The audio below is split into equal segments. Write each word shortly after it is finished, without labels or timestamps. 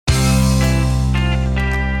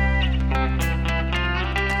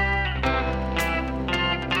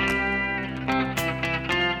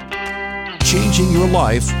changing your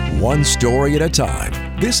life one story at a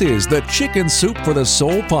time. This is the Chicken Soup for the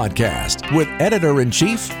Soul podcast with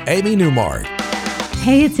Editor-in-Chief Amy Newmark.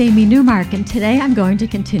 Hey, it's Amy Newmark, and today I'm going to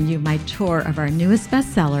continue my tour of our newest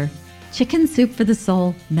bestseller, Chicken Soup for the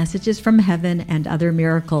Soul, Messages from Heaven and Other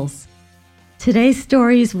Miracles. Today's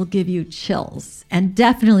stories will give you chills and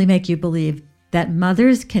definitely make you believe that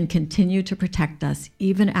mothers can continue to protect us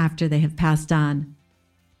even after they have passed on.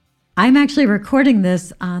 I'm actually recording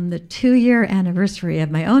this on the 2-year anniversary of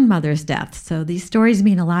my own mother's death, so these stories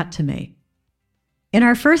mean a lot to me. In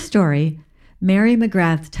our first story, Mary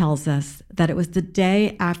McGrath tells us that it was the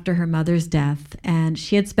day after her mother's death, and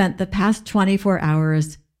she had spent the past 24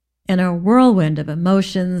 hours in a whirlwind of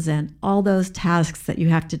emotions and all those tasks that you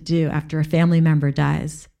have to do after a family member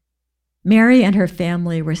dies. Mary and her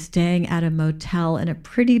family were staying at a motel in a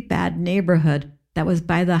pretty bad neighborhood that was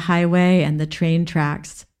by the highway and the train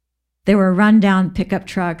tracks. There were run-down pickup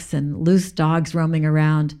trucks and loose dogs roaming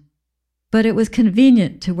around, but it was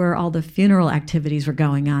convenient to where all the funeral activities were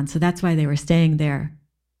going on, so that's why they were staying there.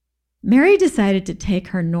 Mary decided to take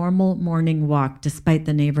her normal morning walk despite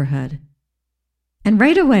the neighborhood. And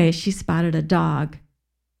right away, she spotted a dog,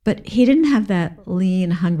 but he didn't have that lean,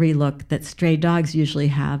 hungry look that stray dogs usually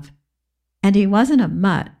have. And he wasn't a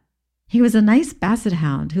mutt. He was a nice basset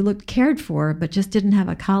hound who looked cared for, but just didn't have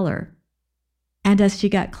a collar. And as she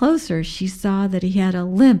got closer, she saw that he had a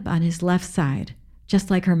limp on his left side, just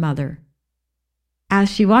like her mother. As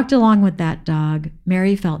she walked along with that dog,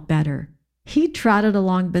 Mary felt better. He trotted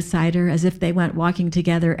along beside her as if they went walking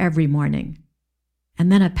together every morning.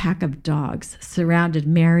 And then a pack of dogs surrounded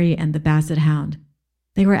Mary and the basset hound.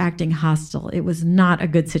 They were acting hostile. It was not a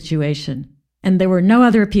good situation, and there were no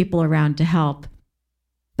other people around to help.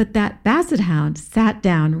 But that basset hound sat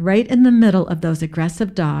down right in the middle of those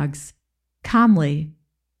aggressive dogs, calmly,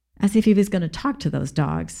 as if he was going to talk to those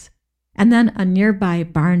dogs. And then a nearby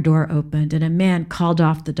barn door opened and a man called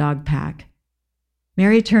off the dog pack.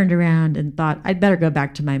 Mary turned around and thought, I'd better go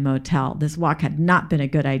back to my motel. This walk had not been a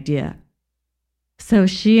good idea. So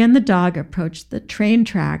she and the dog approached the train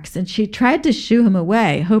tracks, and she tried to shoo him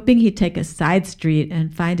away, hoping he'd take a side street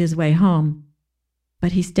and find his way home.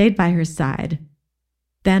 But he stayed by her side.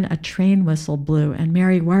 Then a train whistle blew, and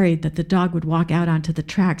Mary worried that the dog would walk out onto the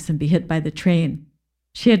tracks and be hit by the train.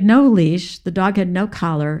 She had no leash, the dog had no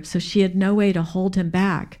collar, so she had no way to hold him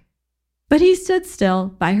back. But he stood still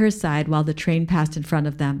by her side while the train passed in front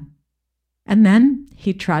of them. And then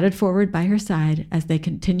he trotted forward by her side as they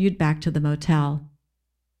continued back to the motel.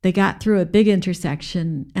 They got through a big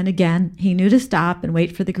intersection, and again, he knew to stop and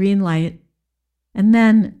wait for the green light. And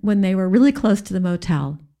then, when they were really close to the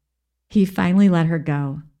motel, he finally let her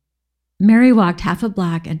go. Mary walked half a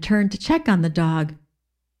block and turned to check on the dog,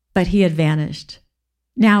 but he had vanished.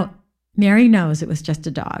 Now, Mary knows it was just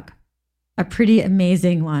a dog, a pretty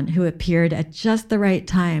amazing one who appeared at just the right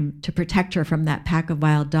time to protect her from that pack of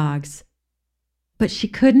wild dogs. But she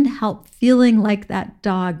couldn't help feeling like that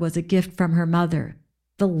dog was a gift from her mother.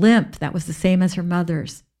 The limp that was the same as her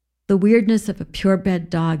mother's, the weirdness of a purebred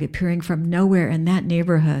dog appearing from nowhere in that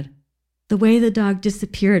neighborhood, the way the dog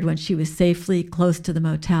disappeared when she was safely close to the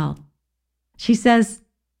motel. She says,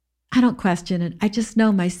 I don't question it. I just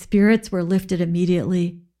know my spirits were lifted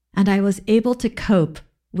immediately, and I was able to cope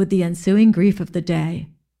with the ensuing grief of the day,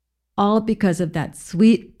 all because of that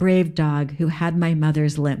sweet, brave dog who had my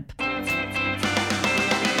mother's limp.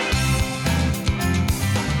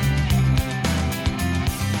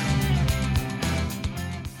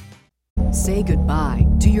 Say goodbye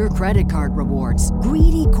to your credit card rewards.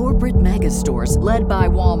 Greedy corporate mega stores, led by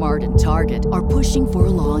Walmart and Target, are pushing for a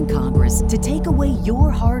law in Congress to take away your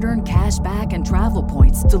hard-earned cash back and travel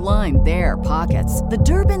points to line their pockets. The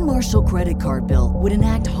Durbin-Marshall credit card bill would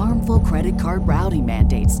enact harmful credit card routing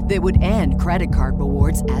mandates that would end credit card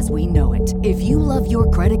rewards as we know it. If you love your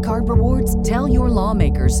credit card rewards, tell your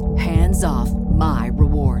lawmakers, hands off my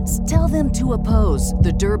rewards. Tell them to oppose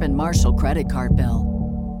the Durbin-Marshall credit card bill.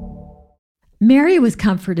 Mary was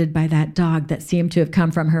comforted by that dog that seemed to have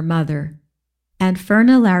come from her mother. And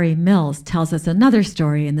Ferna Larry Mills tells us another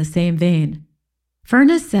story in the same vein.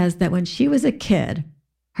 Ferna says that when she was a kid,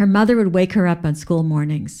 her mother would wake her up on school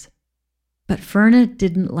mornings. But Ferna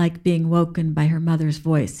didn't like being woken by her mother's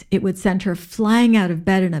voice. It would send her flying out of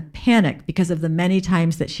bed in a panic because of the many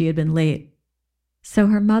times that she had been late. So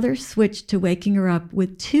her mother switched to waking her up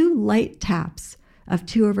with 2 light taps of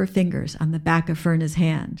 2 of her fingers on the back of Ferna's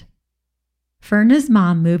hand. Ferna's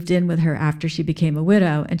mom moved in with her after she became a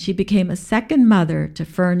widow, and she became a second mother to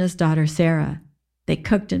Ferna's daughter, Sarah. They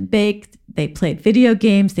cooked and baked, they played video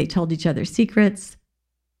games, they told each other secrets.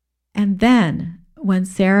 And then, when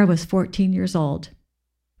Sarah was 14 years old,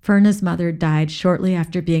 Ferna's mother died shortly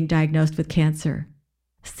after being diagnosed with cancer.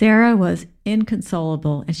 Sarah was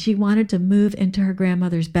inconsolable and she wanted to move into her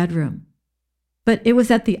grandmother's bedroom. But it was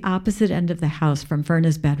at the opposite end of the house from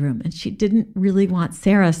Ferna's bedroom, and she didn't really want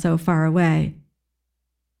Sarah so far away.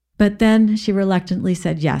 But then she reluctantly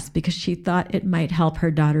said yes because she thought it might help her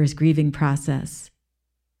daughter's grieving process.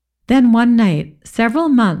 Then one night, several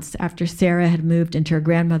months after Sarah had moved into her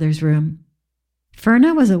grandmother's room,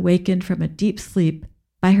 Ferna was awakened from a deep sleep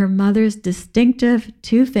by her mother's distinctive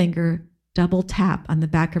 2-finger double tap on the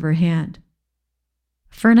back of her hand.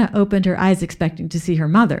 Ferna opened her eyes expecting to see her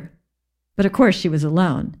mother, but of course she was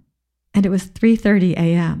alone, and it was 3:30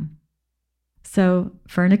 a.m. So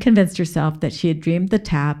Ferna convinced herself that she had dreamed the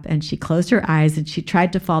tap, and she closed her eyes and she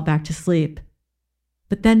tried to fall back to sleep.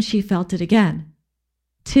 But then she felt it again.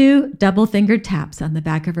 2 double-fingered taps on the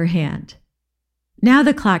back of her hand. Now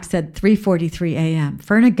the clock said 3:43 a.m.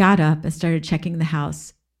 Ferna got up and started checking the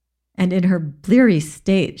house, and in her bleary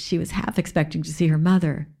state, she was half expecting to see her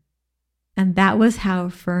mother. And that was how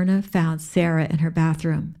Ferna found Sarah in her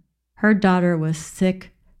bathroom. Her daughter was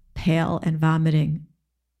sick, pale, and vomiting.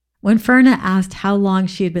 When Ferna asked how long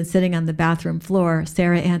she had been sitting on the bathroom floor,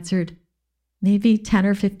 Sarah answered, maybe 10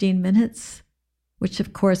 or 15 minutes, which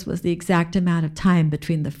of course was the exact amount of time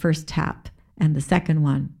between the first tap and the second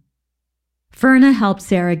one. Ferna helped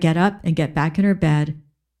Sarah get up and get back in her bed,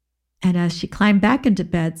 and as she climbed back into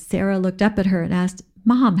bed, Sarah looked up at her and asked,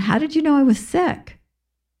 "Mom, how did you know I was sick?"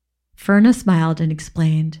 Ferna smiled and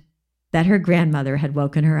explained that her grandmother had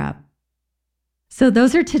woken her up. So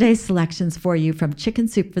those are today's selections for you from Chicken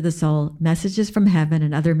Soup for the Soul, Messages from Heaven,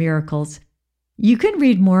 and Other Miracles. You can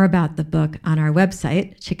read more about the book on our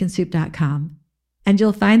website, chickensoup.com, and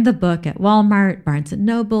you'll find the book at Walmart, Barnes &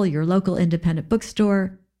 Noble, your local independent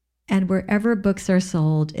bookstore, and wherever books are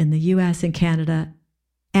sold in the U.S. and Canada,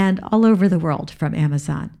 and all over the world from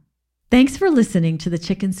Amazon. Thanks for listening to the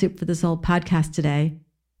Chicken Soup for the Soul podcast today.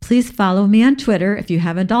 Please follow me on Twitter if you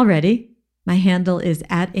haven't already. My handle is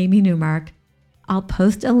 @AmyNewmark. I'll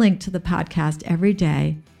post a link to the podcast every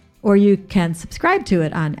day, or you can subscribe to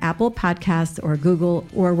it on Apple Podcasts or Google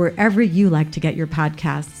or wherever you like to get your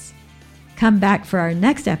podcasts. Come back for our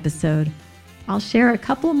next episode. I'll share a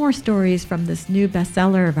couple more stories from this new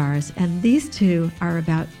bestseller of ours, and these two are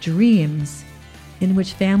about dreams, in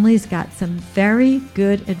which families got some very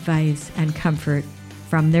good advice and comfort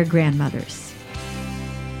from their grandmothers.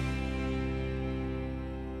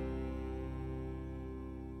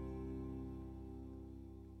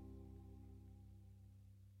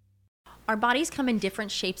 Our bodies come in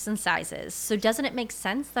different shapes and sizes, so doesn't it make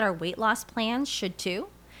sense that our weight loss plans should too?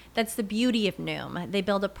 That's the beauty of Noom. They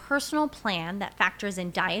build a personal plan that factors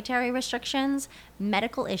in dietary restrictions,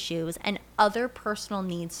 medical issues, and other personal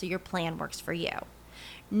needs so your plan works for you.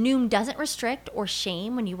 Noom doesn't restrict or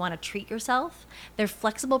shame when you want to treat yourself. Their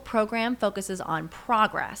flexible program focuses on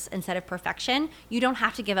progress instead of perfection. You don't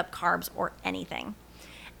have to give up carbs or anything.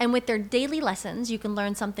 And with their daily lessons, you can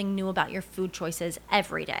learn something new about your food choices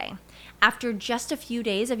every day. After just a few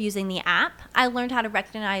days of using the app, I learned how to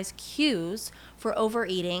recognize cues for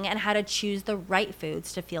overeating and how to choose the right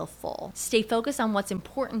foods to feel full. Stay focused on what's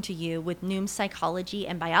important to you with Noom's psychology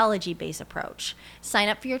and biology-based approach. Sign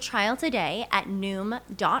up for your trial today at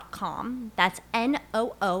Noom.com. That's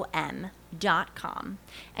NOOM.com.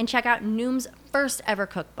 And check out Noom's first ever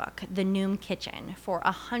cookbook, The Noom Kitchen, for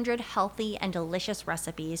 100 healthy and delicious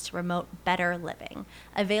recipes to promote better living.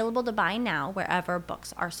 Available to buy now wherever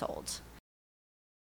books are sold.